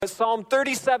Psalm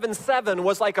 37:7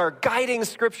 was like our guiding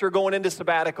scripture going into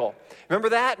sabbatical. Remember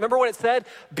that? Remember what it said?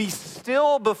 Be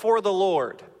still before the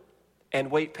Lord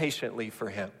and wait patiently for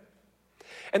him.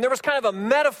 And there was kind of a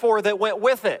metaphor that went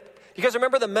with it. You guys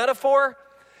remember the metaphor?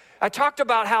 I talked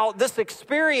about how this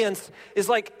experience is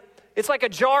like, it's like a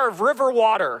jar of river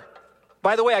water.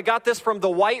 By the way, I got this from the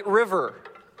White River.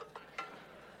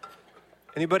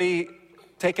 Anybody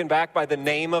taken back by the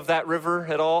name of that river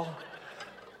at all?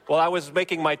 Well, I was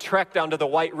making my trek down to the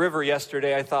White River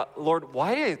yesterday. I thought, Lord,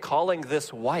 why are you calling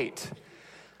this white?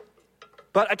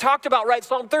 But I talked about, right,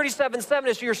 Psalm 37:7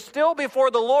 is you're still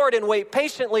before the Lord and wait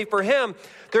patiently for him.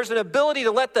 There's an ability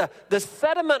to let the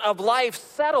sediment of life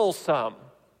settle some.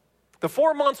 The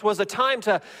 4 months was a time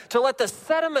to let the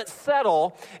sediment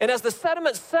settle. And as the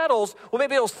sediment settles, well,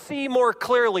 maybe it'll see more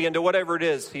clearly into whatever it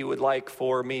is he would like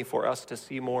for us to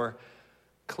see more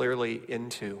clearly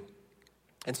into.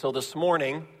 And so this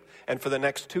morning, and for the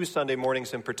next 2 Sunday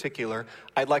mornings in particular,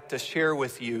 I'd like to share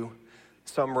with you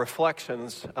some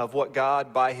reflections of what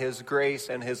God, by his grace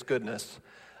and his goodness,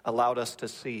 allowed us to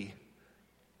see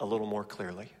a little more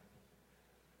clearly.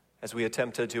 As we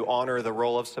attempted to honor the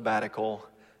role of sabbatical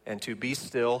and to be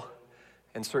still,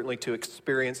 and certainly to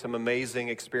experience some amazing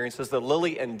experiences. The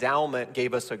Lilly Endowment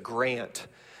gave us a grant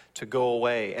to go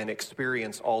away and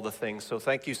experience all the things. So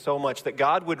thank you so much that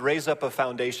God would raise up a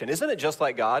foundation. Isn't it just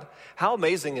like God? How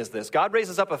amazing is this? God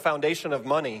raises up a foundation of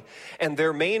money, and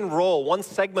their main role, one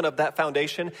segment of that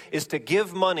foundation, is to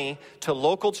give money to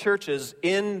local churches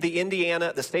in the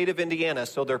state of Indiana,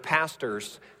 so their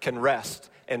pastors can rest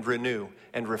and renew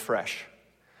and refresh.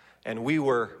 And we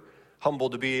were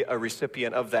humbled to be a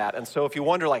recipient of that. And so if you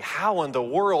wonder, like, how in the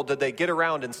world did they get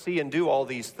around and see and do all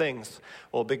these things?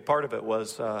 Well, a big part of it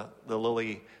was the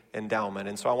Lilly Endowment.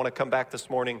 And so I want to come back this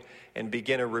morning and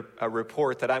begin a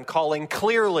report that I'm calling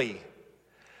Clearly.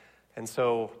 And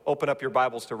so open up your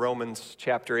Bibles to Romans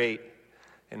chapter 8,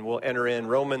 and we'll enter in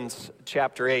Romans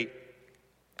chapter 8.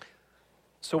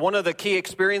 So one of the key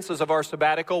experiences of our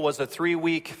sabbatical was a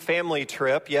 3-week family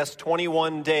trip. Yes,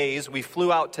 21 days. We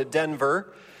flew out to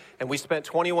Denver, and we spent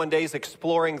 21 days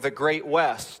exploring the Great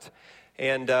West.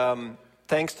 And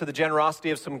thanks to the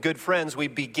generosity of some good friends, we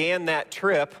began that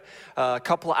trip a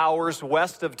couple hours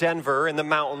west of Denver in the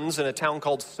mountains in a town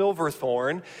called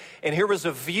Silverthorne. And here was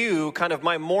a view, kind of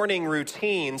my morning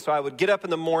routine. So I would get up in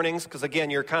the mornings, because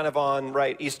again, you're kind of on,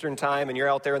 right, Eastern time, and you're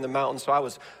out there in the mountains. So I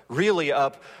was really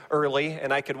up early,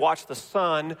 and I could watch the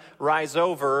sun rise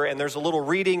over. And there's a little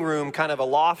reading room, kind of a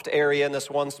loft area in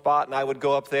this one spot. And I would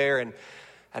go up there, and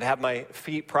I'd have my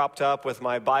feet propped up with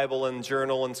my Bible and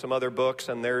journal and some other books,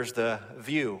 and there's the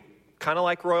view. Kind of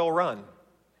like Royal Run.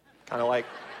 Kind of like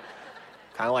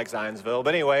Zionsville.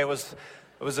 But anyway, it was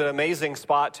an amazing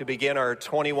spot to begin our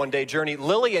 21-day journey.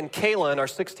 Lily and Kaylin, our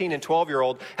 16 and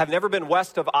 12-year-old, have never been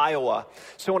west of Iowa.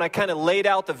 So when I kind of laid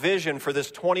out the vision for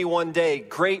this 21-day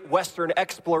great Western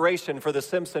exploration for the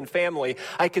Simpson family,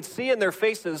 I could see in their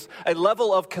faces a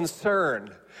level of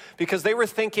concern. Because they were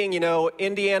thinking,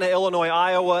 Indiana, Illinois,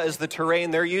 Iowa is the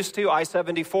terrain they're used to,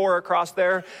 I-74 across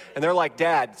there. And they're like,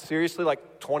 Dad, seriously,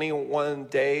 like 21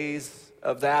 days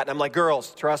of that? And I'm like,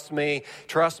 girls, trust me.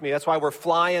 That's why we're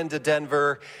flying to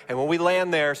Denver. And when we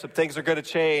land there, some things are going to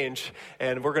change.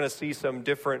 And we're going to see some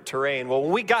different terrain. Well,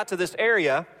 when we got to this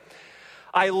area,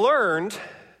 I learned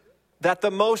that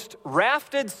the most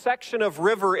rafted section of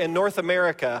river in North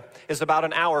America is about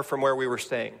an hour from where we were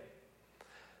staying.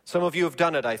 Some of you have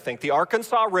done it, I think. The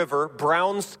Arkansas River,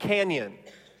 Browns Canyon.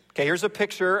 Okay, here's a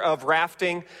picture of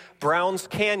rafting Browns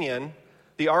Canyon,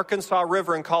 the Arkansas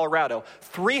River in Colorado.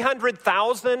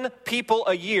 300,000 people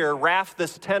a year raft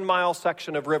this 10-mile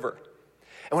section of river.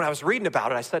 And when I was reading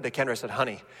about it, I said to Kendra, I said,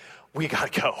 honey, we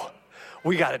got to go.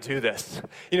 We got to do this.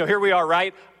 Here we are,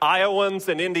 right? Iowans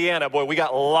and Indiana. Boy, we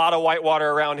got a lot of whitewater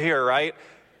around here, right?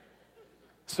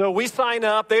 So we sign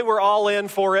up. They were all in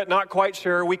for it, not quite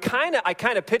sure. I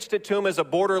kind of pitched it to them as a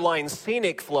borderline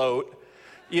scenic float,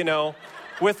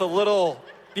 with a little,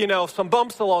 some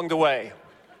bumps along the way.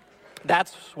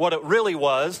 That's what it really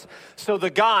was. So the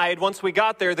guide, once we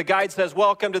got there, the guide says,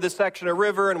 welcome to this section of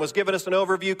river, and was giving us an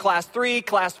overview, class 3,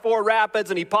 class 4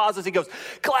 rapids, and he pauses, he goes,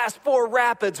 class 4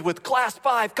 rapids with class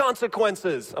 5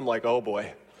 consequences. I'm like, oh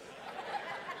boy.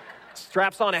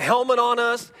 Straps on a helmet on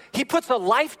us. He puts a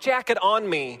life jacket on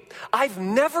me. I've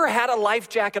never had a life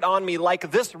jacket on me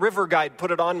like this river guide put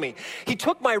it on me. He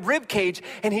took my rib cage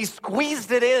and he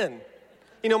squeezed it in.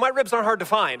 My ribs aren't hard to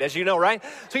find, as you know, right?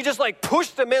 So he just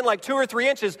pushed them in 2 or 3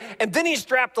 inches, and then he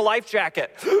strapped the life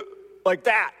jacket like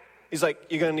that. He's like,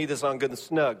 you're going to need this on good and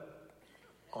snug.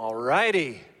 All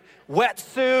righty.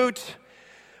 Wetsuit.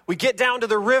 We get down to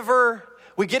the river.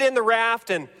 We get in the raft,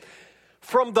 and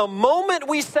from the moment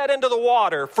we set into the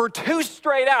water for 2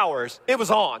 straight hours, it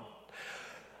was on.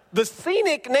 The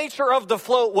scenic nature of the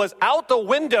float was out the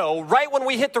window right when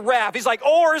we hit the raft. He's like,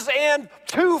 oars in,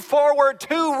 2 forward,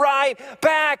 2 right,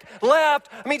 back, left.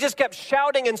 I mean, he just kept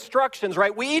shouting instructions,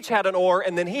 right? We each had an oar,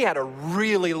 and then he had a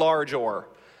really large oar.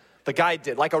 The guide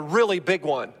did, like a really big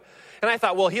one. And I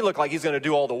thought, well, he looked like he's going to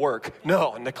do all the work.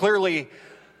 No, and clearly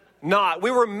not. We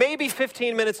were maybe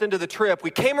 15 minutes into the trip. We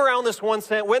came around this one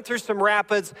cent, went through some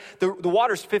rapids. The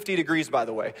water's 50 degrees, by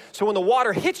the way. So when the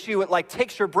water hits you, it like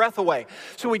takes your breath away.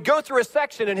 So we'd go through a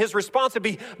section, and his response would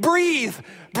be, breathe,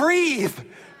 breathe,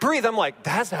 breathe. I'm like,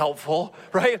 that's helpful,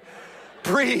 right?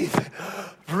 Breathe,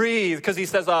 breathe. Because he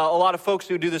says a lot of folks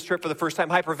who do this trip for the first time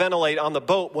hyperventilate on the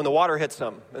boat when the water hits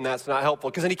them. And that's not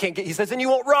helpful. Because then he says, then you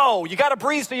won't row. You got to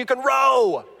breathe so you can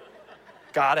row.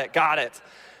 Got it.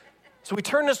 So we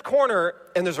turn this corner,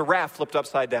 and there's a raft flipped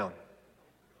upside down.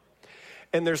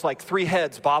 And there's like 3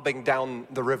 heads bobbing down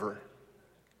the river.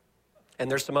 And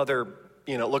there's some other,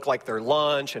 look like their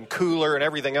lunch and cooler and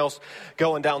everything else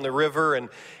going down the river.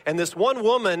 And this one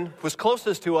woman was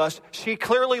closest to us. She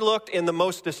clearly looked in the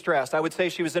most distressed. I would say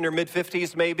she was in her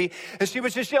mid-50s maybe. And she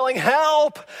was just yelling,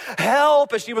 help,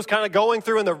 help. As she was kind of going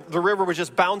through, and the river was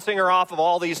just bouncing her off of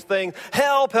all these things.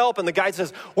 Help, help. And the guide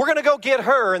says, we're going to go get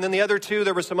her. And then the other 2,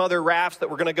 there were some other rafts that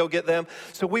were going to go get them.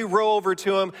 So we row over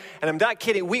to him. And I'm not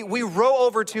kidding. We row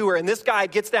over to her, and this guy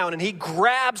gets down, and he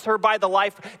grabs her by the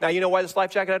life. Now, you know why this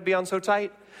life jacket had to be on so tight?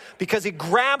 Because he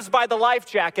grabs by the life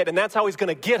jacket, and that's how he's going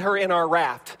to get her in our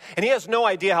raft. And he has no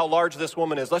idea how large this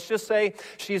woman is. Let's just say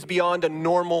she's beyond a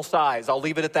normal size. I'll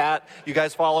leave it at that. You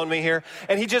guys following me here?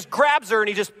 And he just grabs her, and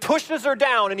he just pushes her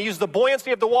down, and he uses the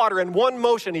buoyancy of the water. In one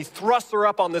motion, he thrusts her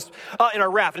up on this in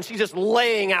our raft, and she's just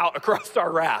laying out across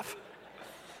our raft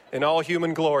in all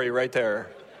human glory right there.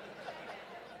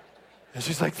 And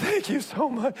she's like, thank you so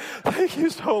much. Thank you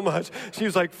so much. She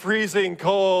was like freezing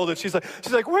cold. And she's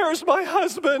like, where's my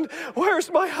husband?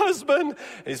 Where's my husband?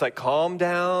 And he's like, calm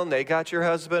down. They got your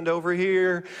husband over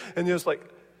here. And he was like,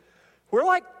 we're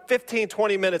like 15,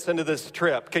 20 minutes into this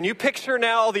trip. Can you picture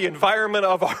now the environment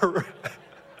of our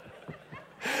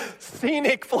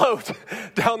scenic float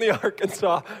down the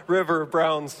Arkansas River,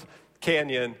 Browns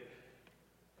Canyon?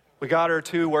 We got her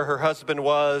to where her husband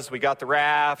was. We got the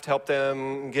raft, helped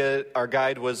them get, our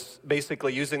guide was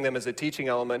basically using them as a teaching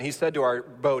element. He said to our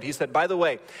boat, he said, by the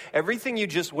way, everything you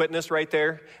just witnessed right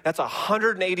there, that's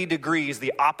 180 degrees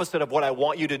the opposite of what I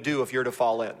want you to do if you're to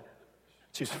fall in.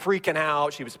 She was freaking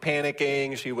out. She was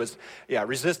panicking. She was,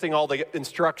 resisting all the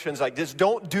instructions. Like, just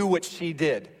don't do what she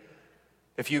did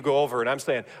if you go over. And I'm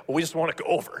saying, well, we just want to go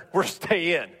over. We're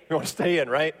stay in. We want to stay in,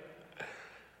 right?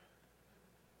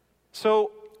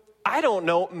 So, I don't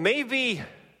know, maybe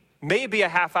a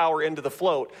half hour into the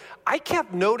float, I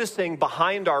kept noticing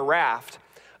behind our raft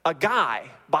a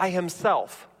guy by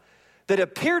himself that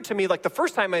appeared to me like the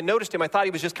first time I noticed him, I thought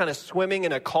he was just kind of swimming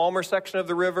in a calmer section of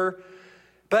the river.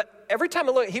 But every time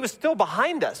I looked, he was still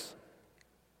behind us.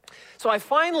 So I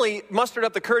finally mustered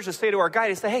up the courage to say to our guide,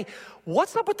 I said, hey,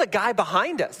 what's up with the guy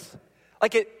behind us?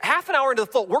 Like at half an hour into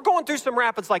the float, we're going through some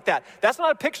rapids like that. That's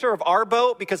not a picture of our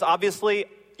boat because obviously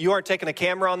you aren't taking a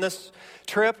camera on this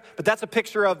trip, but that's a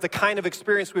picture of the kind of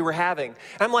experience we were having.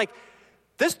 And I'm like,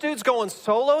 this dude's going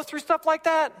solo through stuff like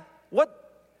that? What?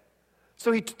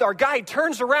 So our guide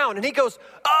turns around and he goes,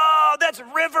 oh, that's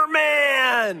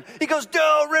Riverman. He goes,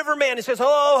 no, Riverman. He says, ho,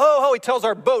 ho, ho. He tells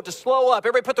our boat to slow up.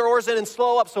 Everybody put their oars in and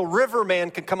slow up so Riverman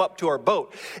can come up to our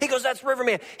boat. He goes, that's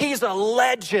Riverman. He's a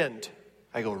legend.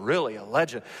 I go, really, a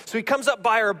legend? So he comes up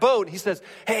by our boat. He says,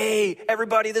 hey,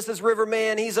 everybody, this is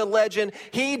Riverman. He's a legend.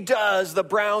 He does the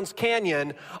Browns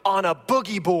Canyon on a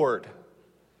boogie board.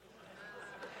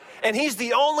 And he's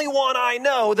the only one I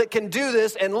know that can do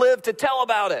this and live to tell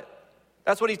about it.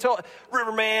 That's what he told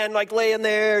Riverman, like laying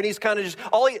there, and he's kind of just,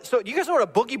 so you guys know what a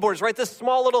boogie board is, right? This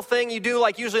small little thing you do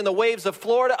like usually in the waves of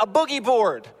Florida, a boogie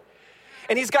board.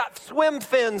 And he's got swim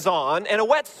fins on and a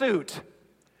wetsuit.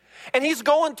 And he's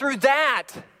going through that.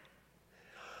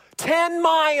 10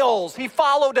 miles. He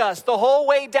followed us the whole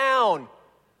way down.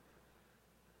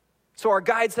 So our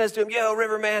guide says to him, yo,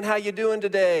 Riverman, how you doing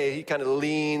today? He kind of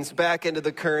leans back into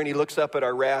the current. He looks up at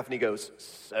our raft and he goes,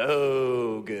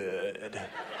 so good.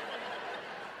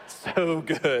 So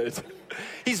good.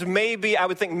 He's maybe, I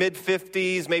would think,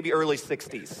 mid-50s, maybe early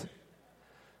 60s.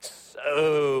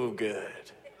 So good.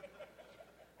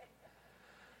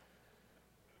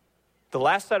 The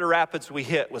last set of rapids we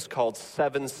hit was called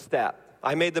 7-Step.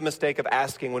 I made the mistake of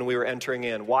asking when we were entering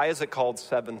in, why is it called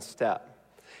 7-Step?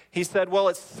 He said, well,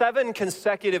 it's 7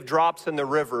 consecutive drops in the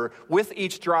river. With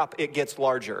each drop, it gets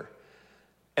larger.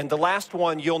 And the last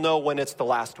one, you'll know when it's the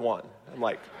last one. I'm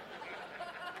like,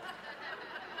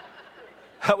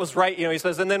 that was right. He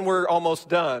says, and then we're almost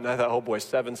done. I thought, oh boy,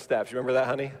 7 steps. You remember that,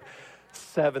 honey?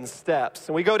 7 steps.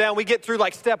 And we go down, we get through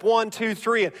like step 1, 2,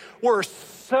 3, and we're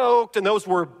soaked, and those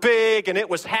were big, and it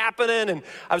was happening. And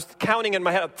I was counting in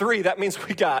my head, 3, that means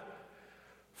we got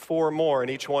 4 more, and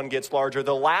each one gets larger.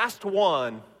 The last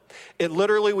one,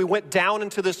 we went down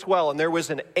into this well, and there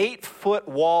was an 8-foot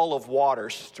wall of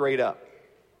water straight up.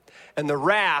 And the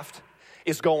raft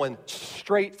is going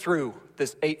straight through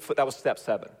this 8-foot, that was step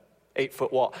 7,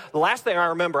 8-foot wall. The last thing I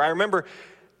remember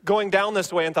going down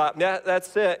this way and thought, yeah,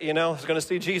 that's it, I was going to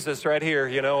see Jesus right here.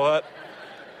 You know what?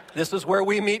 This is where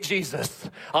we meet Jesus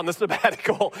on the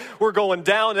sabbatical. We're going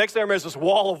down. The next thing I remember is this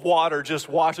wall of water just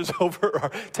washes over,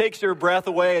 takes your breath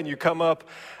away, and you come up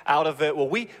out of it. Well,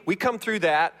 we come through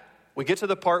that. We get to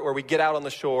the part where we get out on the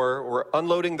shore. We're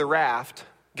unloading the raft.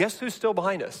 Guess who's still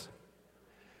behind us?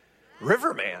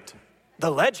 Riverman, the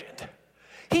legend.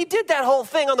 He did that whole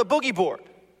thing on the boogie board.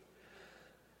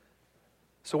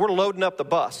 So we're loading up the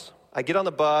bus. I get on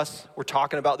the bus. We're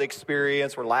talking about the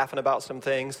experience. We're laughing about some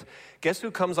things. Guess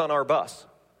who comes on our bus?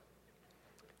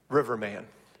 Riverman,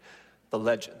 the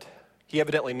legend. He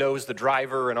evidently knows the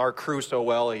driver and our crew so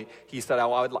well. He said,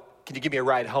 can you give me a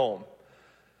ride home?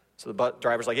 So the bus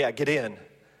driver's like, yeah, get in.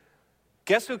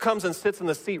 Guess who comes and sits in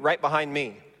the seat right behind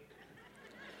me?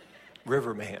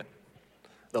 Riverman,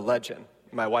 the legend.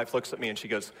 My wife looks at me and she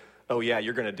goes, oh yeah,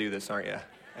 you're going to do this, aren't you?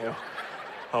 I go,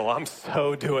 oh, I'm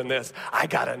so doing this. I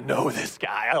got to know this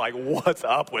guy. I'm like, what's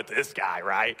up with this guy,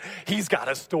 right? He's got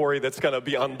a story that's going to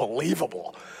be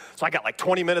unbelievable. So I got like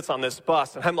 20 minutes on this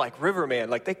bus, and I'm like, Riverman,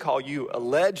 like they call you a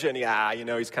legend. Yeah,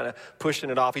 he's kind of pushing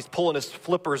it off. He's pulling his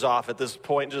flippers off at this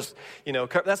point. Just,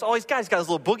 that's all he's got. He's got his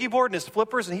little boogie board and his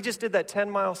flippers, and he just did that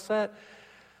 10-mile set. And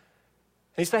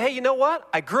he said, hey, you know what?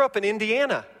 I grew up in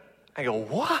Indiana. I go,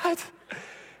 what?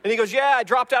 And he goes, yeah, I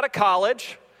dropped out of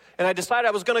college. And I decided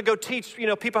I was going to go teach,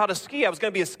 people how to ski. I was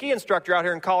going to be a ski instructor out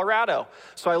here in Colorado.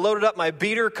 So I loaded up my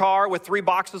beater car with 3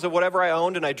 boxes of whatever I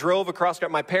owned, and I drove across.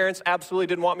 My parents absolutely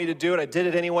didn't want me to do it. I did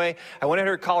it anyway. I went out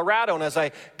here to Colorado, and as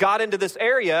I got into this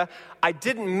area, I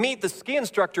didn't meet the ski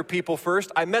instructor people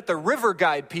first. I met the river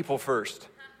guide people first.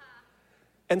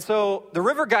 And so the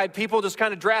river guide people just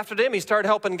kind of drafted him. He started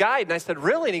helping guide. And I said,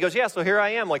 really? And he goes, yeah, so here I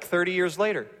am like 30 years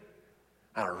later.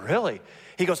 I go, really?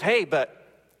 He goes, hey, but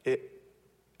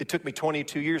it took me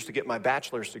 22 years to get my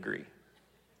bachelor's degree.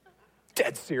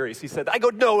 Dead serious. He said, I go,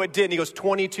 no, it didn't. He goes,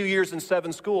 22 years in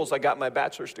 7 schools, I got my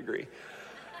bachelor's degree.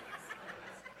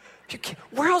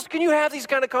 Where else can you have these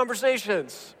kind of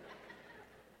conversations?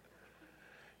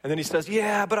 And then he says,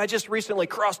 yeah, but I just recently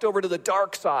crossed over to the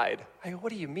dark side. I go,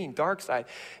 what do you mean, dark side?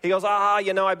 He goes,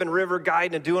 I've been river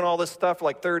guiding and doing all this stuff for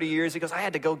like 30 years. He goes, I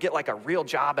had to go get like a real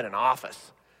job in an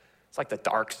office. It's like the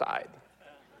dark side.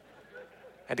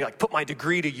 I had to put my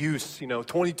degree to use,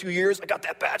 22 years, I got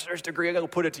that bachelor's degree, I got to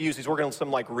put it to use. He's working on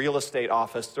some real estate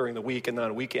office during the week, and then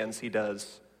on weekends he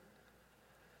does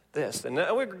this. And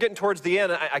we're getting towards the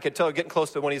end, I could tell getting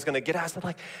close to when he's going to get out. I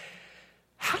said,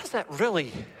 how does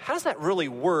that really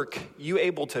work? You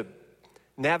able to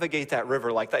navigate that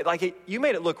river like that? You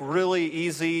made it look really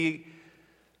easy.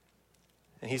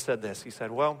 And he said this, he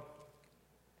said, well,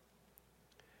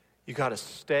 you got to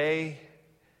stay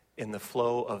in the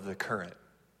flow of the current.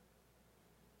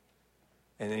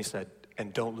 And then he said,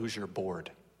 and don't lose your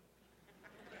board.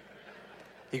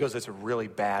 He goes, it's really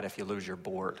bad if you lose your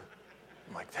board.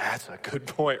 I'm like, that's a good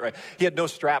point, right? He had no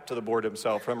strap to the board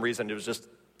himself. For some reason, it was just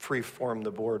free-form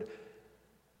the board.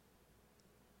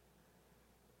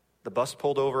 The bus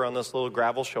pulled over on this little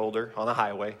gravel shoulder on the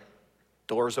highway.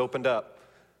 Doors opened up.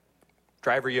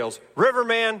 Driver yells,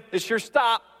 Riverman, it's your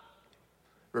stop.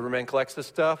 Riverman collects his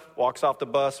stuff, walks off the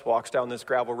bus, walks down this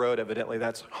gravel road. Evidently,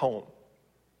 that's home.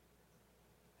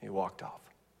 He walked off.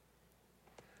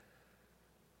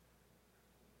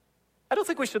 I don't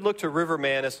think we should look to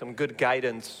Riverman as some good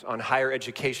guidance on higher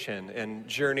education and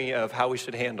journey of how we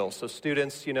should handle. So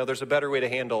students, there's a better way to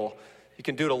handle. You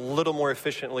can do it a little more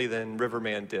efficiently than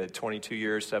Riverman did, 22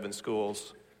 years, 7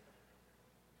 schools.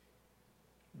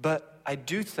 But I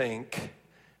do think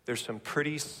there's some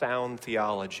pretty sound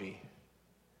theology.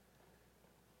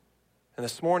 And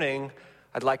this morning,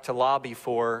 I'd like to lobby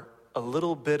for a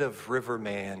little bit of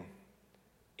Riverman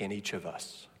in each of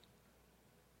us.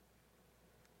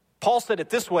 Paul said it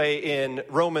this way in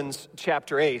Romans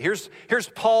chapter 8. Here's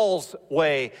Paul's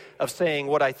way of saying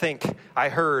what I think I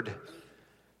heard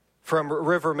from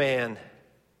Riverman.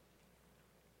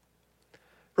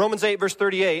 Romans 8, verse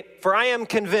 38. For I am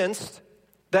convinced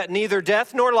that neither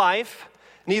death nor life,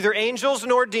 neither angels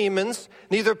nor demons,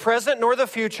 neither present nor the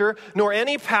future, nor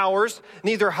any powers,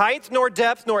 neither height nor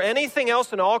depth, nor anything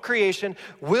else in all creation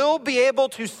will be able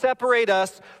to separate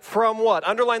us from what?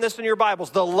 Underline this in your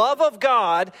Bibles. The love of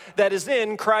God that is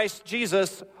in Christ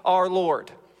Jesus our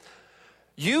Lord.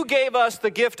 You gave us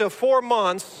the gift of 4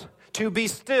 months to be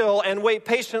still and wait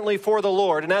patiently for the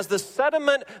Lord. And as the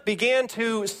sediment began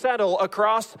to settle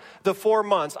across the 4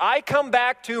 months, I come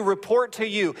back to report to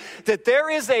you that there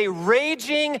is a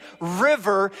raging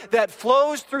river that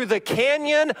flows through the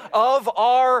canyon of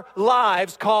our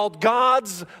lives called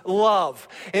God's love.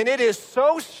 And it is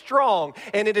so strong,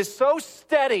 and it is so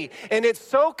steady, and it's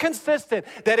so consistent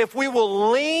that if we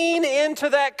will lean into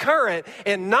that current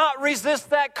and not resist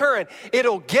that current,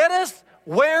 it'll get us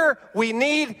where we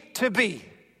need to be.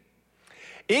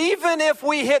 Even if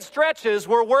we hit stretches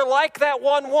where we're like that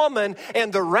one woman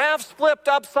and the raft's flipped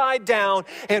upside down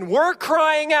and we're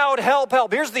crying out, help,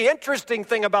 help. Here's the interesting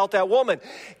thing about that woman.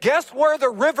 Guess where the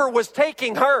river was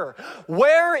taking her?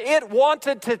 Where it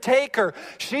wanted to take her.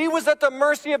 She was at the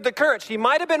mercy of the current. She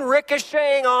might have been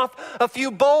ricocheting off a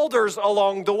few boulders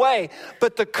along the way,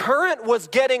 but the current was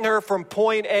getting her from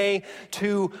point A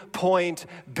to point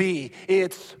B.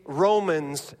 It's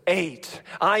Romans 8.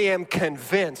 I am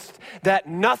convinced that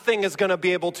nothing is going to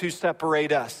be able to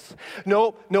separate us.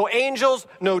 No angels,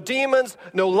 no demons,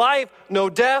 no life,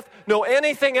 no death, no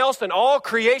anything else in all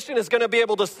creation is going to be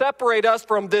able to separate us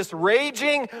from this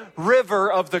raging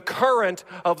river of the current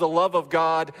of the love of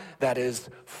God that is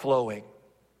flowing.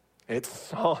 It's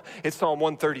Psalm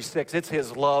 136. It's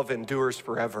His love endures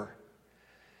forever.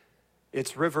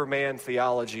 It's Riverman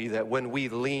theology that when we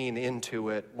lean into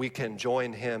it, we can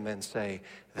join Him and say,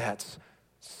 that's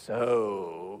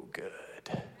so good.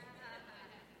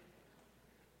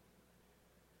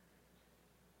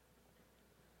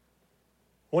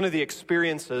 One of the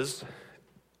experiences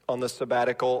on the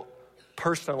sabbatical,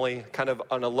 personally, kind of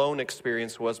an alone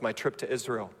experience, was my trip to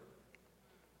Israel.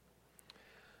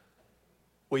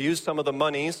 We used some of the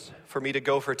monies for me to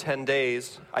go for 10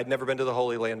 days. I'd never been to the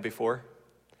Holy Land before.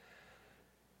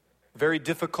 Very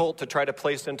difficult to try to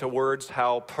place into words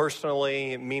how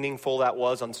personally meaningful that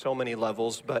was on so many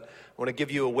levels, but I want to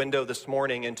give you a window this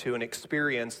morning into an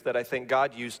experience that I think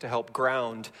God used to help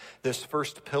ground this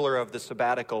first pillar of the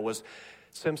sabbatical was,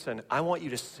 Simpson, I want you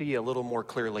to see a little more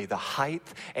clearly the height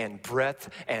and breadth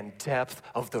and depth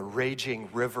of the raging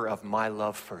river of my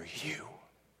love for you.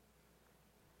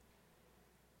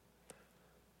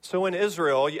 So in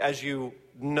Israel, as you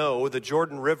know, the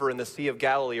Jordan River and the Sea of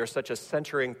Galilee are such a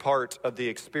centering part of the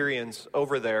experience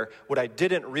over there. What I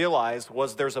didn't realize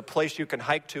was there's a place you can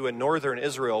hike to in northern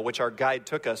Israel, which our guide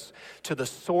took us to, the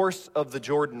source of the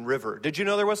Jordan River. Did you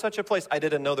know there was such a place? I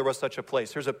didn't know there was such a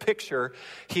place. Here's a picture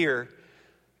here.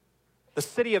 The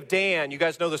city of Dan, you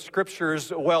guys know the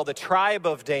scriptures well, the tribe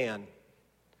of Dan.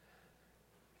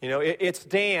 You know, it's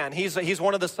Dan. He's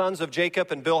one of the sons of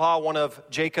Jacob, and Bilhah, one of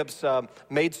Jacob's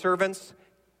maidservants.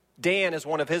 Dan is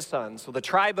one of his sons. So the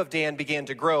tribe of Dan began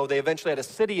to grow. They eventually had a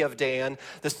city of Dan.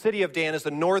 The city of Dan is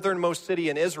the northernmost city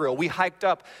in Israel. We hiked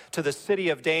up to the city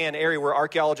of Dan area where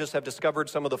archaeologists have discovered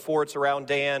some of the forts around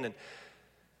Dan. And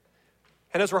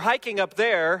as we're hiking up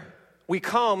there, we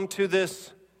come to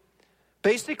this,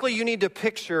 basically you need to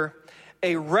picture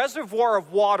a reservoir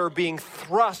of water being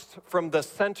thrust from the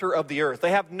center of the earth.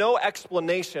 They have no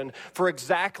explanation for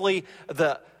exactly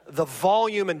the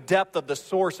volume and depth of the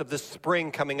source of this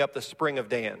spring coming up, the spring of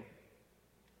Dan.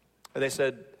 And they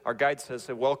said, our guide says,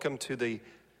 welcome to the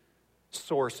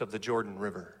source of the Jordan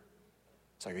River.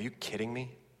 It's like, are you kidding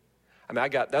me? I mean,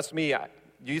 that's me.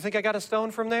 Do you think I got a stone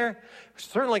from there?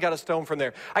 Certainly got a stone from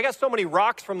there. I got so many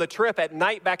rocks from the trip at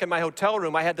night back in my hotel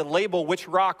room, I had to label which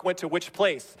rock went to which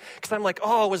place. Because I'm like,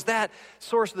 oh, was that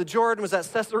source of the Jordan? Was that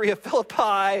Caesarea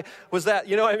Philippi? Was that,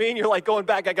 you know what I mean? You're like going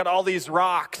back, I got all these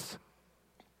rocks.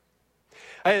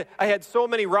 I had so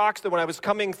many rocks that when I was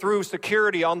coming through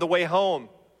security on the way home,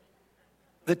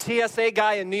 the TSA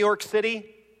guy in New York City,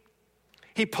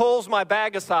 he pulls my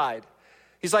bag aside.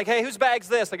 He's like, hey, whose bag's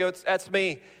this? I go, that's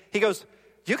me. He goes,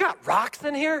 you got rocks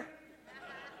in here?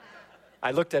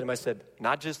 I looked at him, I said,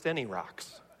 not just any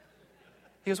rocks.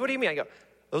 He goes, what do you mean? I go,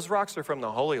 those rocks are from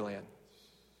the Holy Land.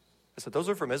 I said, those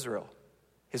are from Israel.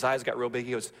 His eyes got real big.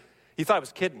 He goes, he thought I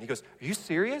was kidding. He goes, are you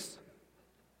serious?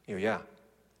 I go, yeah.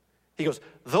 He goes,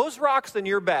 those rocks in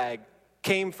your bag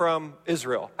came from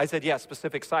Israel. I said, yeah,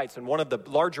 specific sites. And one of the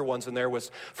larger ones in there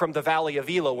was from the Valley of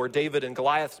Elah, where David and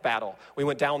Goliath's battle. We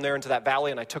went down there into that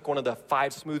valley, and I took one of the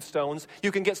 5 smooth stones.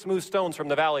 You can get smooth stones from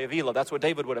the Valley of Elah. That's what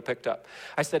David would have picked up.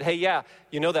 I said, hey, yeah,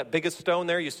 you know that biggest stone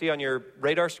there you see on your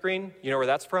radar screen? You know where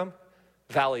that's from?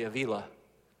 Valley of Elah.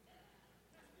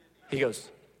 He goes,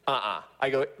 I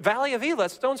go, Valley of Elah,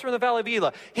 stones from the Valley of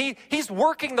Elah. He's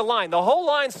working the line. The whole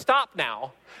line stopped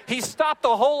now. He stopped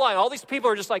the whole line. All these people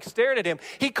are just like staring at him.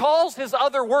 He calls his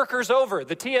other workers over,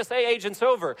 the TSA agents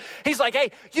over. He's like,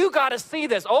 hey, you got to see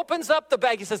this. Opens up the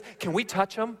bag. He says, can we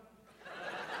touch him?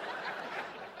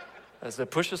 I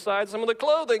said, push aside some of the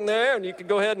clothing there and you can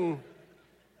go ahead and,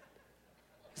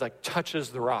 he's like, touches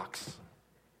the rocks.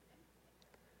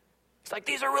 He's like,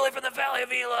 these are really from the Valley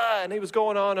of Elah. And he was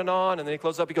going on, and then he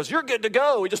closed up. He goes, you're good to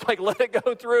go. We just like let it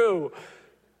go through.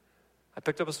 I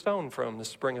picked up a stone from the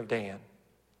spring of Dan,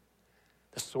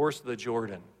 the source of the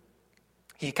Jordan.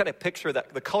 You kind of picture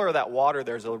that, the color of that water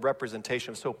there is a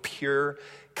representation of so pure,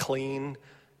 clean,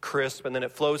 crisp, and then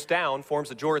it flows down, forms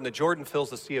the Jordan. The Jordan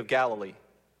fills the Sea of Galilee.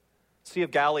 Sea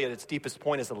of Galilee at its deepest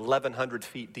point is 1,100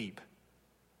 feet deep.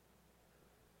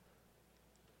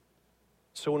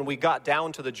 So when we got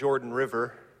down to the Jordan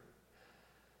River,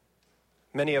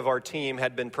 many of our team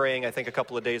had been praying, I think a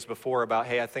couple of days before about,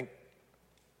 hey, I think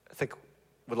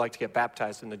we'd like to get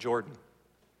baptized in the Jordan.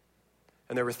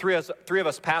 And there were three of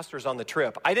us pastors on the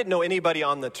trip. I didn't know anybody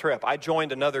on the trip. I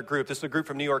joined another group. This is a group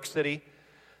from New York City.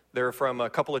 They're from a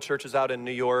couple of churches out in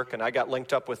New York, and I got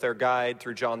linked up with their guide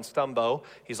through John Stumbo.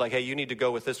 He's like, hey, you need to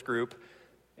go with this group.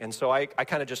 And so I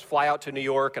kind of just fly out to New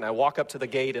York, and I walk up to the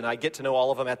gate, and I get to know all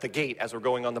of them at the gate as we're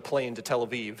going on the plane to Tel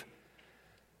Aviv.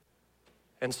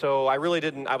 And so I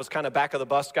was kind of back of the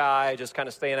bus guy, just kind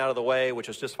of staying out of the way, which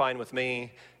was just fine with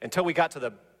me, until we got to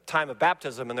the time of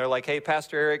baptism, and they're like, hey,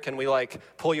 Pastor Eric, can we like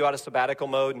pull you out of sabbatical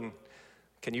mode, and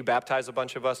can you baptize a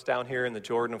bunch of us down here in the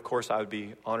Jordan? Of course, I would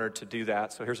be honored to do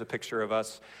that. So here's a picture of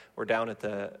us. We're down at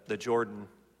the Jordan.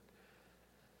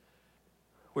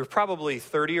 We were probably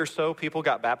 30 or so people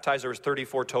got baptized. There was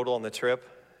 34 total on the trip.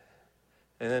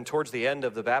 And then towards the end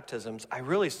of the baptisms, I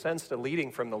really sensed a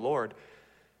leading from the Lord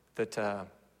that I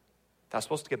was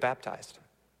supposed to get baptized.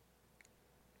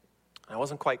 I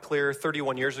wasn't quite clear.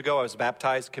 31 years ago, I was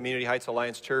baptized, Community Heights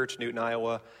Alliance Church, Newton,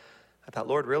 Iowa. I thought,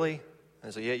 Lord, really?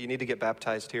 I said, yeah, you need to get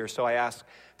baptized here. So I asked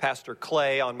Pastor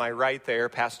Clay on my right there,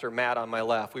 Pastor Matt on my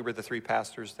left. We were the three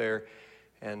pastors there.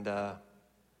 And I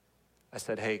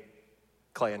said, hey,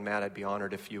 Clay and Matt, I'd be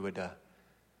honored if you would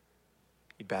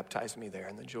you'd baptize me there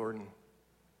in the Jordan.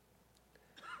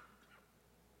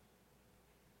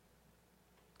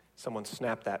 Someone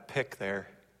snapped that pic there.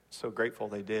 So grateful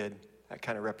they did. That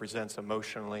kind of represents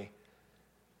emotionally.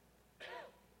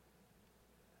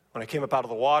 When I came up out of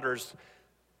the waters,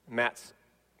 Matt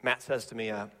says to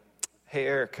me, hey,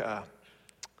 Eric, would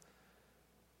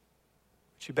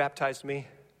you baptize me?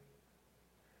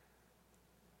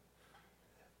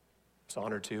 I was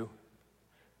honored to.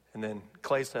 And then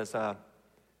Clay says,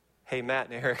 hey, Matt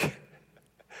and Eric.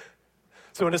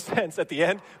 So in a sense, at the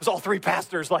end, it was all three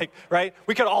pastors, like, right?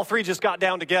 We could have all three just got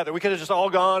down together. We could have just all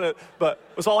gone, but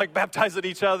it was all like baptizing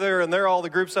each other, and they're all the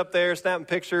groups up there snapping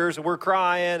pictures, and we're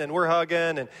crying, and we're hugging,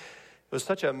 and it was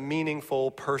such a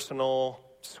meaningful, personal,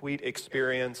 sweet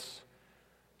experience,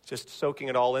 just soaking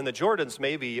it all in. The Jordan's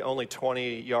maybe only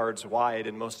 20 yards wide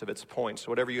in most of its points, so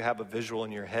whatever you have a visual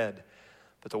in your head.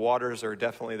 But the waters are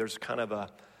definitely, there's kind of a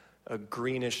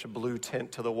greenish blue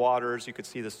tint to the waters. You could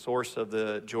see the source of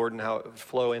the Jordan, how it would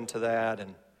flow into that.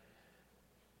 And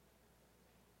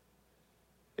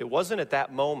it wasn't at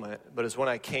that moment, but it's when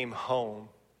I came home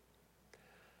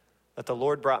that the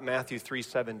Lord brought Matthew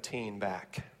 3:17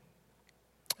 back.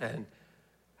 And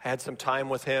I had some time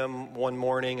with him one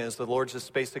morning as the Lord's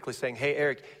just basically saying, hey,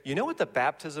 Eric, you know what the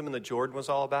baptism in the Jordan was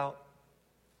all about?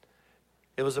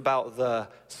 It was about the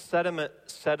sediment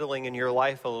settling in your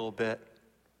life a little bit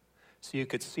so you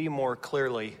could see more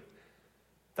clearly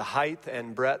the height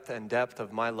and breadth and depth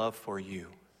of my love for you.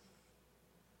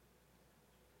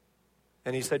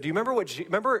 And he said, do you remember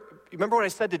what I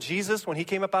said to Jesus when he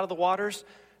came up out of the waters?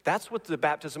 That's what the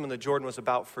baptism in the Jordan was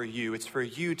about for you. It's for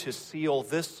you to seal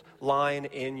this line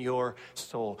in your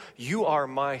soul. You are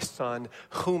my son,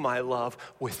 whom I love.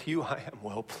 With you I am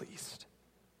well pleased.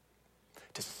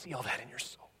 To seal that in your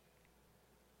soul.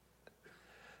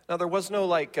 Now, there was no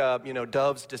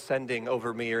doves descending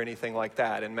over me or anything like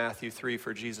that in Matthew 3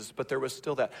 for Jesus, but there was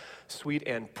still that sweet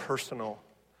and personal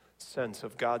sense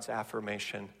of God's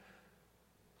affirmation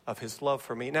of his love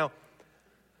for me. Now,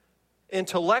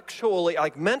 intellectually,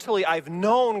 like mentally, I've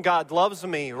known God loves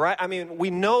me, right? I mean, we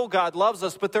know God loves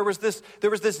us, but there was this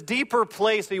deeper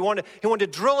place. He wanted to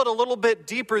drill it a little bit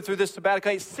deeper through this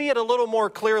sabbatical, see it a little more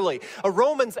clearly. A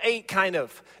Romans 8 kind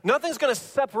of. Nothing's going to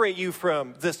separate you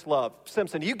from this love.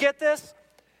 Simpson, do you get this?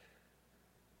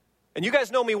 And you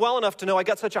guys know me well enough to know I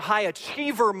got such a high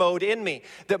achiever mode in me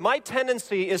that my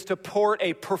tendency is to port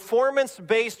a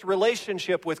performance-based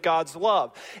relationship with God's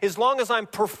love. As long as I'm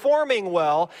performing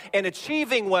well and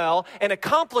achieving well and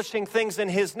accomplishing things in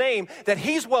His name that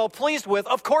He's well pleased with,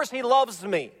 of course He loves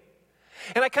me.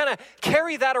 And I kind of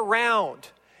carry that around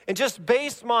and just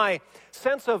base my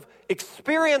sense of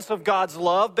experience of God's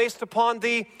love based upon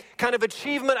the kind of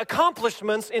achievement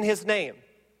accomplishments in His name.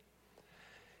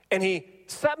 And He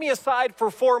set me aside for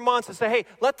 4 months and say, hey,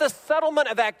 let the settlement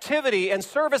of activity and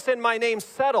service in my name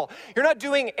settle. You're not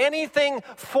doing anything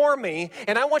for me,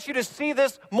 and I want you to see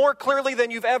this more clearly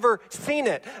than you've ever seen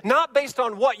it. Not based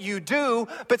on what you do,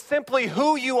 but simply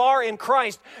who you are in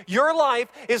Christ. Your life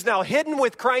is now hidden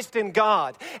with Christ in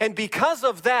God, and because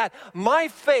of that, my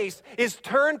face is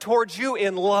turned towards you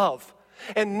in love.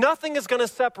 And nothing is going to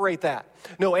separate that.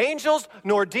 No angels,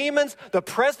 nor demons, the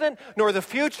present, nor the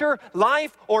future,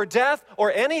 life or death,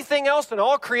 or anything else in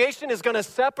all creation is going to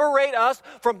separate us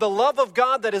from the love of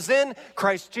God that is in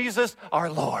Christ Jesus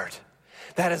our Lord.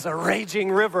 That is a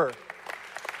raging river.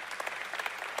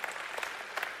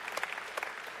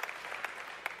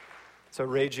 It's a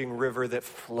raging river that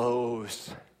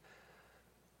flows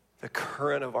the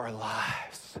current of our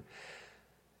lives.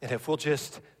 And if we'll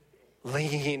just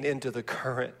lean into the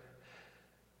current.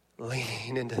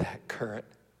 Lean into that current.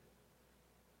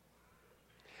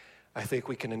 I think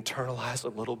we can internalize a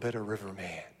little bit of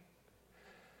Riverman.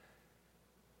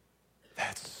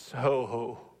 That's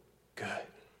so good.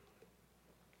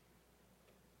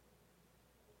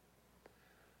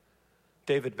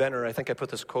 David Benner, I think I put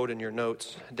this quote in your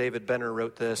notes. David Benner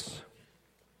wrote this.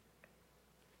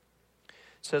 It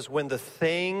says, when the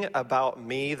thing about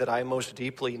me that I most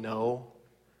deeply know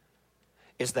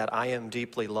is that I am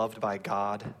deeply loved by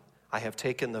God, I have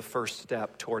taken the first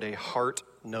step toward a heart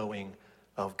knowing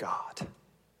of God.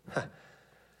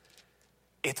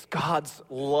 It's God's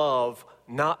love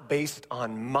not based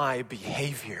on my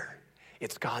behavior.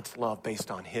 It's God's love based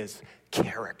on His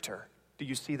character. Do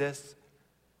you see this?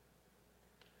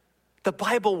 The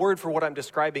Bible word for what I'm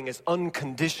describing is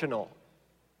unconditional.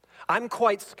 I'm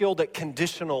quite skilled at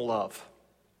conditional love.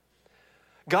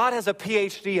 God has a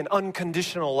PhD in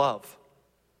unconditional love.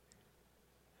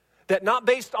 That not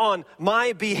based on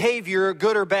my behavior,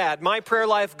 good or bad, my prayer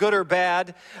life, good or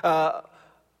bad,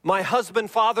 my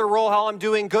husband, father role, how I'm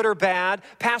doing, good or bad,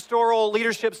 pastoral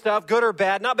leadership stuff, good or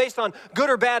bad, not based on good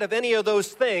or bad of any of those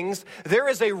things. There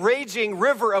is a raging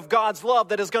river of God's love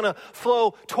that is going to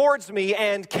flow towards me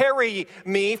and carry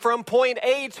me from point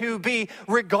A to B,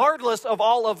 regardless of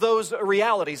all of those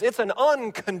realities. It's an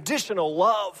unconditional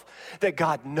love that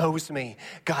God knows me,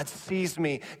 God sees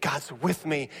me, God's with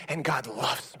me, and God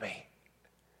loves me.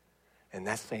 And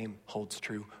that same holds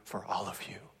true for all of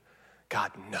you.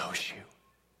 God knows you.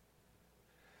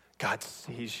 God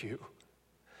sees you,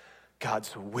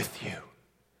 God's with you,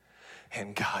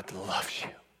 and God loves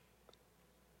you.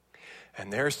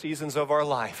 And there are seasons of our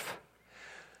life,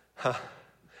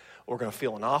 we're going to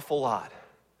feel an awful lot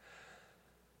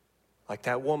like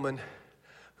that woman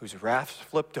whose raft's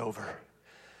flipped over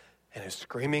and is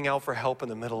screaming out for help in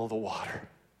the middle of the water.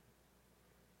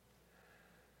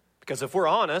 Because if we're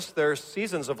honest, there's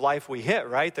seasons of life we hit,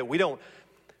 right, that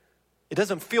it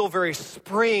doesn't feel very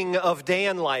Spring of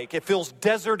Dan-like. It feels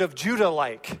Desert of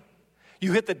Judah-like.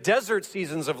 You hit the desert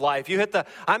seasons of life. You hit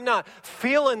I'm not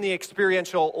feeling the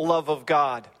experiential love of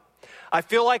God. I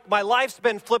feel like my life's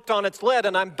been flipped on its lid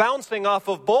and I'm bouncing off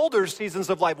of bolder seasons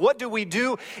of life. What do we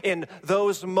do in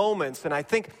those moments? And I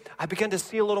think I began to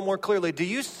see a little more clearly. Do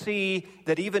you see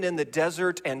that even in the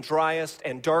desert and driest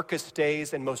and darkest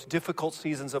days and most difficult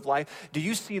seasons of life, do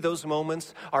you see those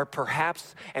moments are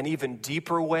perhaps an even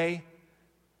deeper way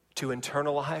to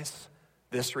internalize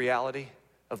this reality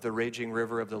of the raging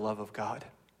river of the love of God?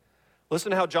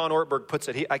 Listen to how John Ortberg puts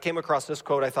it. I came across this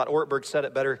quote. I thought Ortberg said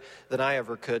it better than I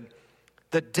ever could.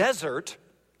 The desert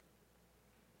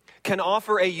can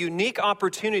offer a unique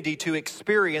opportunity to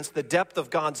experience the depth of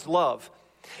God's love.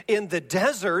 In the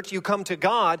desert, you come to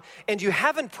God and you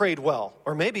haven't prayed well,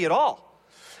 or maybe at all.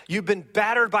 You've been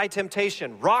battered by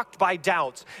temptation, rocked by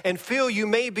doubts, and feel you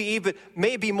may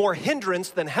be more hindrance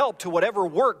than help to whatever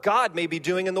work God may be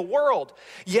doing in the world.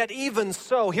 Yet even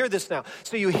so, hear this now.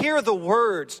 So you hear the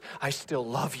words, I still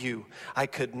love you. I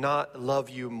could not love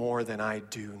you more than I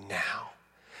do now.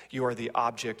 You are the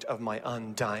object of my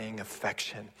undying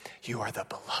affection. You are the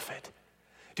beloved.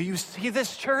 Do you see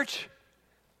this, church?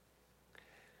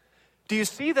 Do you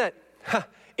see that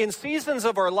In seasons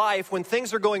of our life, when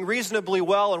things are going reasonably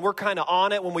well and we're kind of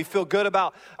on it, when we feel good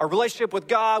about our relationship with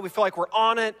God, we feel like we're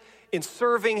on it in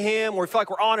serving Him, or we feel like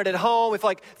we're on it at home, we feel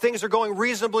like things are going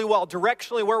reasonably well,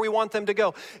 directionally where we want them to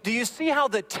go. Do you see how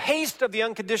the taste of the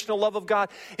unconditional love of God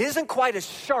isn't quite as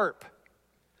sharp?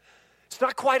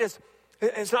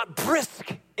 It's not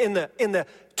brisk in the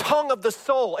tongue of the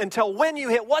soul until when you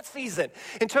hit what season?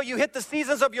 Until you hit the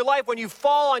seasons of your life when you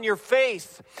fall on your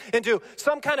face into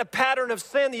some kind of pattern of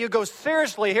sin that you go,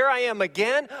 seriously, here I am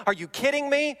again? Are you kidding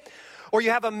me? Or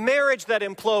you have a marriage that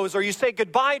implodes, or you say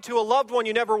goodbye to a loved one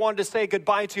you never wanted to say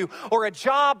goodbye to, or a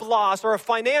job loss, or a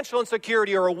financial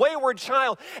insecurity, or a wayward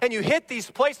child, and you hit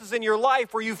these places in your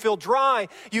life where you feel dry,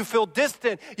 you feel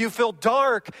distant, you feel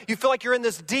dark, you feel like you're in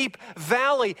this deep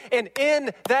valley, and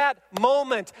in that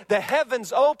moment, the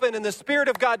heavens open and the Spirit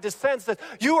of God descends that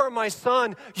you are my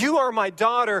son, you are my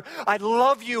daughter, I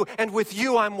love you, and with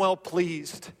you I'm well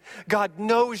pleased. God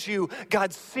knows you,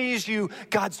 God sees you,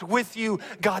 God's with you,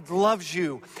 God loves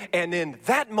you. And in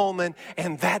that moment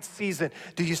and that season,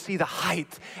 do you see the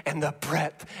height and the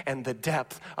breadth and the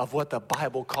depth of what the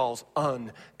Bible calls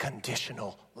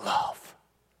unconditional love?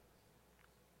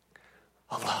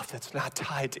 A love that's not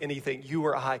tied to anything you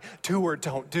or I do or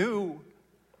don't do.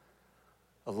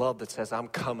 A love that says, I'm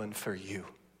coming for you.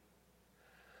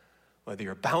 Whether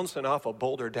you're bouncing off a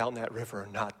boulder down that river or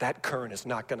not, that current is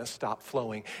not going to stop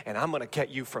flowing, and I'm going to get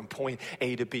you from point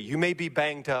A to B. You may be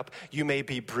banged up, you may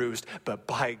be bruised, but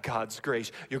by God's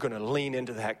grace, you're going to lean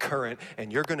into that current,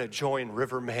 and you're going to join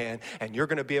Riverman, and you're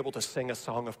going to be able to sing a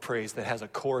song of praise that has a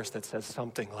chorus that says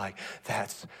something like,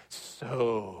 that's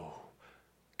so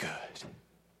good.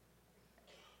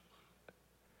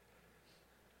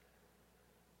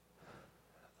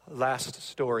 Last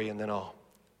story, and then I'll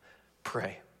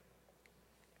pray.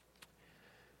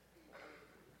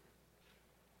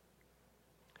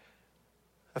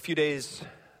 A few days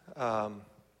after,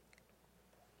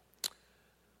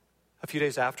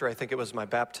 I think it was my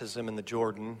baptism in the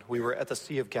Jordan, we were at the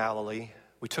Sea of Galilee.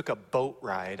 We took a boat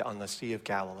ride on the Sea of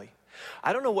Galilee.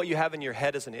 I don't know what you have in your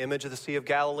head as an image of the Sea of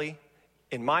Galilee.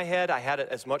 In my head, I had it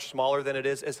as much smaller than it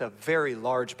is. It's a very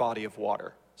large body of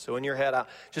water. So in your head,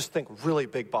 just think really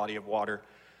big body of water.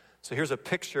 So here's a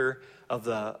picture of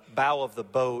the bow of the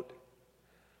boat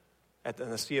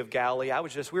in the Sea of Galilee.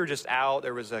 We were just out.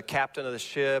 There was a captain of the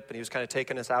ship, and he was kind of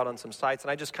taking us out on some sights. And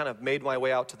I just kind of made my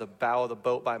way out to the bow of the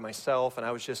boat by myself, and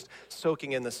I was just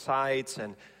soaking in the sights.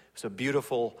 And it was a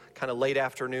beautiful kind of late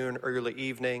afternoon, early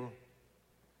evening.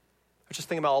 I was just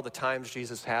thinking about all the times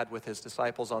Jesus had with his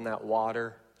disciples on that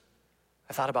water.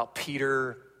 I thought about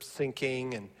Peter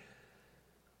sinking, and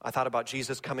I thought about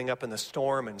Jesus coming up in the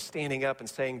storm and standing up and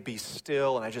saying, "Be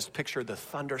still." And I just pictured the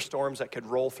thunderstorms that could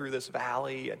roll through this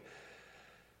valley, and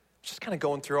just kind of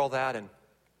going through all that, and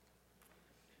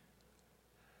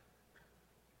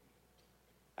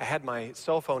I had my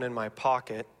cell phone in my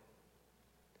pocket,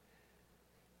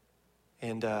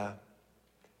 and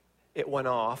it went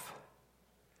off,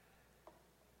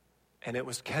 and it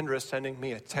was Kendra sending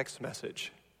me a text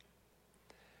message.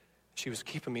 She was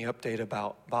keeping me updated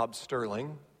about Bob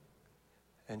Sterling,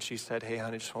 and she said, "Hey,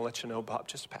 hon, I just want to let you know Bob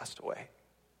just passed away."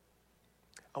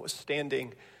 I was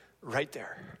standing right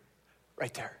there.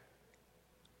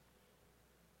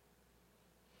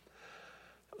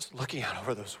 I was looking out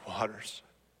over those waters.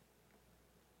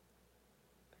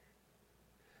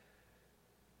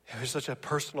 It was such a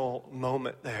personal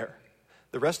moment there.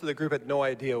 The rest of the group had no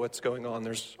idea what's going on.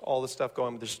 There's all this stuff going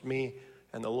on, but there's me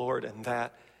and the Lord and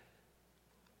that.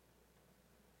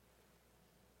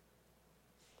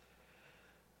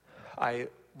 I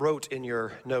wrote in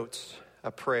your notes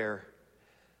a prayer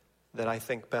that I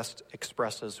think best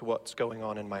expresses what's going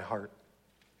on in my heart.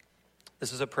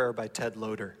 This is a prayer by Ted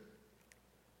Loder.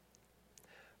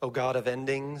 O God of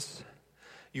endings,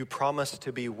 you promise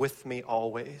to be with me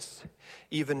always,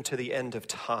 even to the end of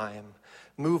time.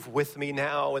 Move with me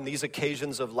now in these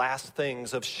occasions of last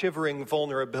things, of shivering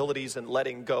vulnerabilities and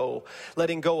letting go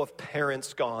of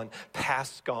parents gone,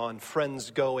 past gone, friends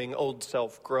going, old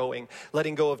self growing,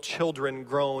 letting go of children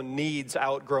grown, needs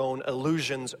outgrown,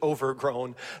 illusions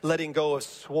overgrown, letting go of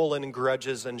swollen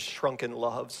grudges and shrunken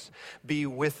loves. Be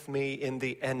with me in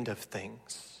the end of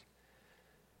things.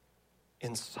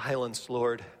 In silence,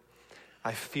 Lord,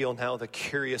 I feel now the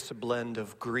curious blend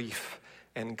of grief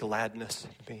and gladness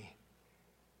in me.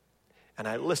 And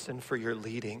I listen for your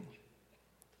leading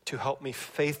to help me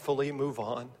faithfully move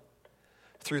on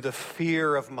through the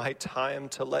fear of my time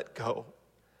to let go,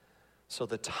 so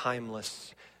the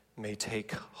timeless may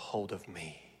take hold of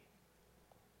me.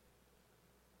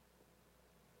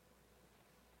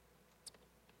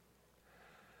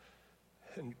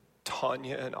 And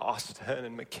Tanya and Austin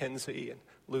and Mackenzie and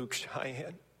Luke,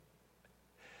 Cheyenne.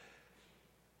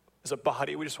 As a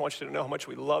body, we just want you to know how much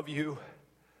we love you.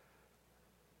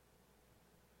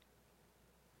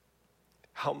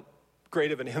 How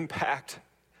great of an impact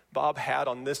Bob had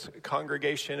on this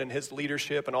congregation and his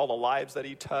leadership and all the lives that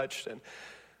he touched. And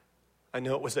I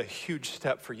know it was a huge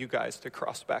step for you guys to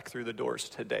cross back through the doors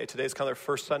today. Today's kind of their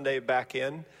first Sunday back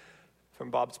in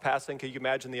from Bob's passing. Can you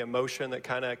imagine the emotion that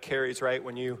kind of carries, right,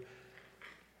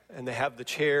 and they have the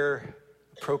chair,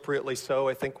 appropriately so,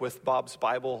 I think, with Bob's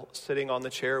Bible sitting on the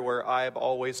chair where I've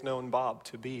always known Bob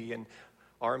to be, and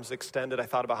arms extended. I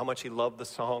thought about how much he loved the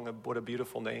song of What a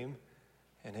Beautiful Name,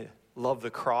 and he loved the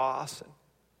cross.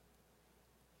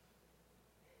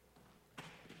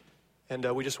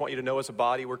 And we just want you to know, as a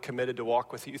body, we're committed to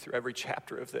walk with you through every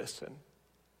chapter of this. And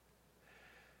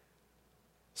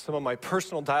some of my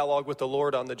personal dialogue with the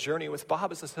Lord on the journey with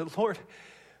Bob is I said, Lord,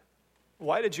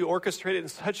 why did you orchestrate it in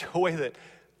such a way that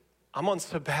I'm on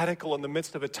sabbatical in the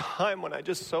midst of a time when I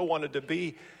just so wanted to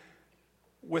be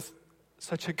with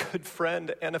such a good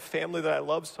friend and a family that I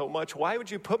love so much? Why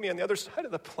would you put me on the other side of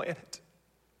the planet?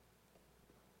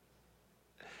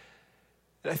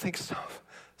 And I think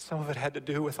some of it had to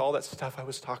do with all that stuff I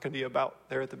was talking to you about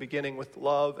there at the beginning with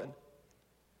love.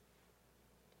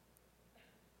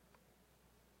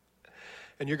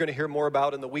 And you're going to hear more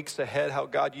about in the weeks ahead how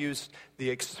God used the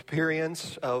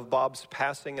experience of Bob's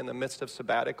passing in the midst of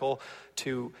sabbatical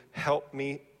to help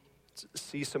me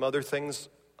see some other things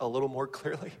a little more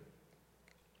clearly.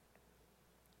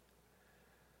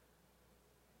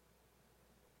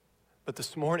 But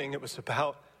this morning it was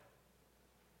about,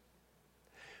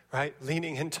 right,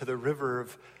 leaning into the river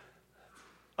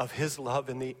of his love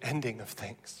in the ending of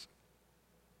things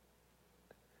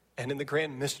and in the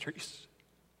grand mysteries.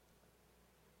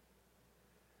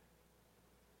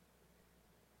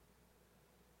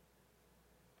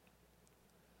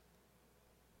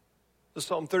 The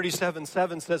Psalm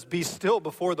 37:7 says, "Be still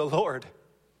before the Lord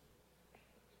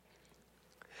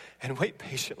and wait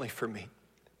patiently for me."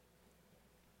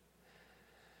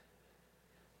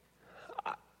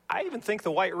 I even think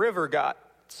the White River got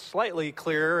slightly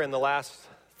clearer in the last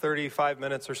 35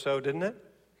 minutes or so, didn't it?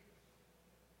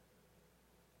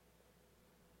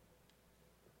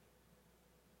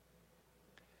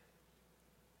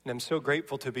 And I'm so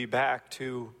grateful to be back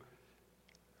to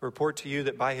report to you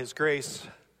that by his grace,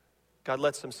 God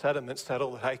let some sediment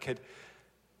settle that I could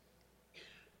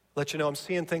let you know I'm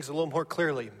seeing things a little more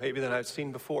clearly maybe than I've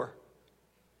seen before.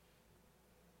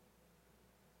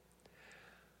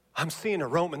 I'm seeing a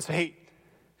Romans 8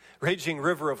 raging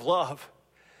river of love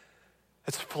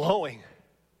that's flowing.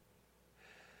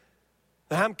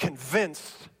 And I'm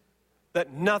convinced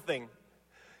that nothing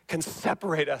can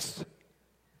separate us.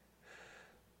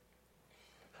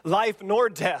 Life nor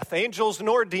death, angels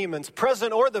nor demons,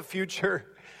 present or the future,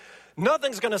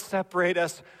 nothing's going to separate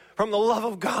us from the love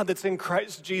of God that's in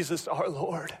Christ Jesus our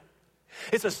Lord.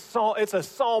 It's a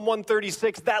Psalm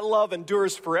 136, that love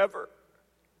endures forever.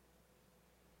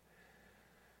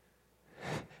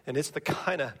 And it's the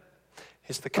kind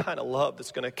of love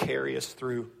that's going to carry us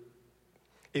through.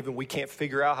 Even we can't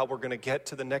figure out how we're going to get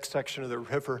to the next section of the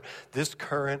river. This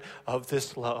current of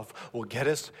this love will get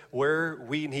us where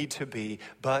we need to be.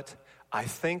 But I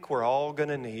think we're all going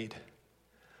to need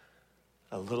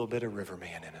a little bit of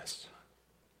riverman in us.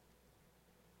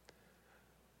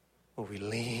 Will we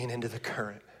lean into the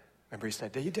current? Remember he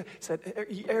said,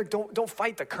 Eric, don't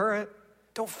fight the current.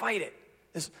 Don't fight it.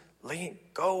 Just lean,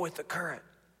 go with the current.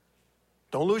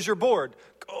 Don't lose your board.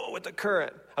 Go with the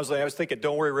current. I was thinking,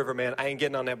 don't worry, Riverman. I ain't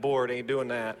getting on that board. I ain't doing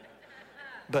that.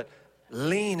 But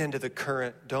lean into the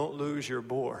current. Don't lose your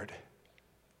board.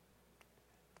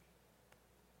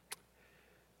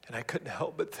 And I couldn't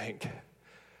help but think,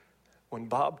 when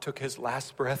Bob took his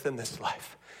last breath in this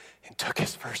life and took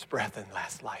his first breath in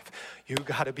last life, you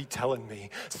got to be telling me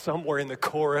somewhere in the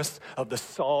chorus of the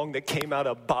song that came out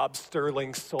of Bob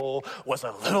Sterling's soul was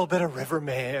a little bit of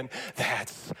Riverman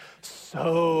that's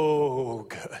so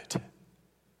good.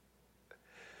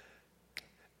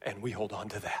 And we hold on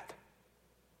to that.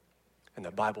 And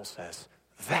the Bible says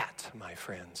that, my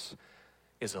friends,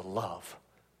 is a love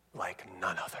like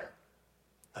none other.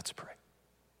 Let's pray.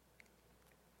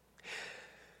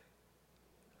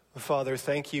 Father,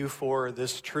 thank you for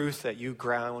this truth that you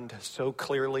ground so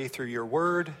clearly through your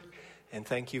word, and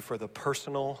thank you for the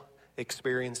personal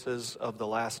experiences of the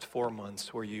last 4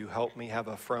 months where you helped me have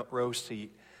a front row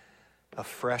seat,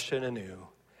 afresh and anew,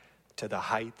 to the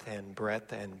height and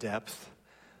breadth and depth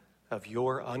of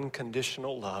your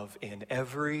unconditional love in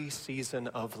every season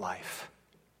of life.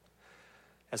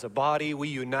 As a body, we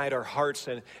unite our hearts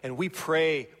and we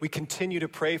pray, we continue to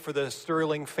pray for the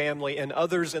Sterling family and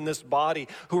others in this body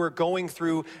who are going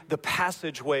through the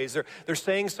passageways. They're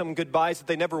saying some goodbyes that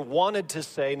they never wanted to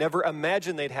say, never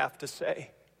imagined they'd have to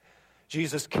say.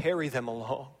 Jesus, carry them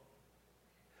along,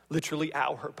 literally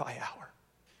hour by hour.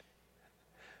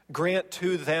 Grant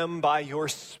to them by your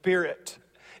Spirit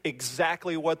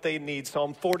exactly what they need.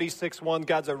 Psalm 46:1,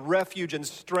 God's a refuge and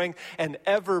strength and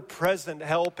ever-present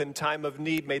help in time of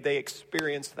need. May they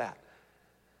experience that.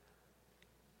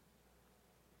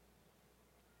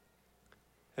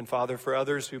 And Father, for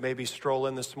others who may be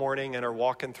strolling this morning and are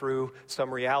walking through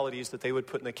some realities that they would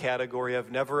put in the category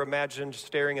of never imagined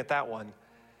staring at that one,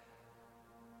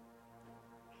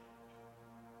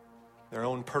 their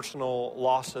own personal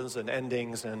losses and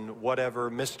endings and whatever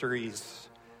mysteries.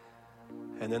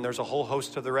 And then there's a whole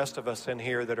host of the rest of us in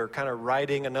here that are kind of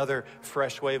riding another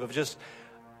fresh wave of just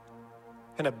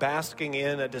kind of basking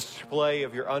in a display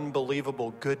of your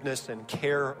unbelievable goodness and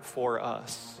care for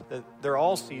us. They're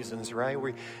all seasons, right?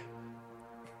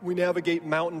 We navigate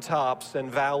mountaintops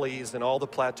and valleys and all the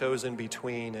plateaus in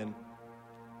between. And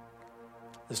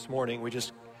this morning we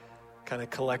just kind of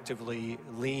collectively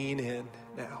lean in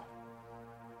now.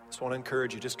 Just want to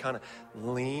encourage you, just kind of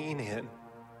lean in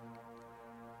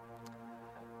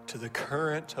to the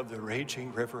current of the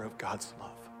raging river of God's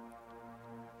love.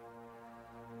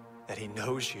 That he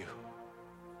knows you,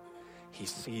 he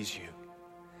sees you,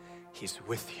 he's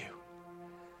with you,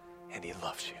 and he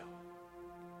loves you.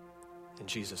 In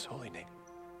Jesus' holy name.